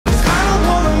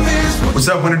What's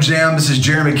up, Winter Jam? This is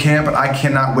Jeremy Camp, and I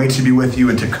cannot wait to be with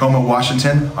you in Tacoma,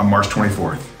 Washington on March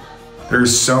 24th.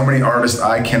 There's so many artists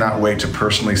I cannot wait to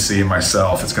personally see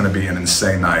myself. It's going to be an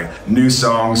insane night. New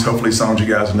songs, hopefully songs you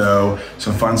guys know,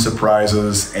 some fun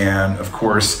surprises, and of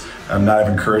course, a night of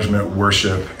encouragement,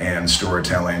 worship, and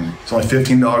storytelling. It's only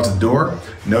 $15 at the door,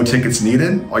 no tickets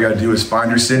needed. All you gotta do is find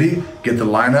your city, get the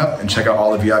lineup, and check out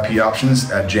all the VIP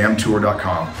options at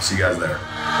jamtour.com. See you guys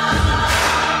there.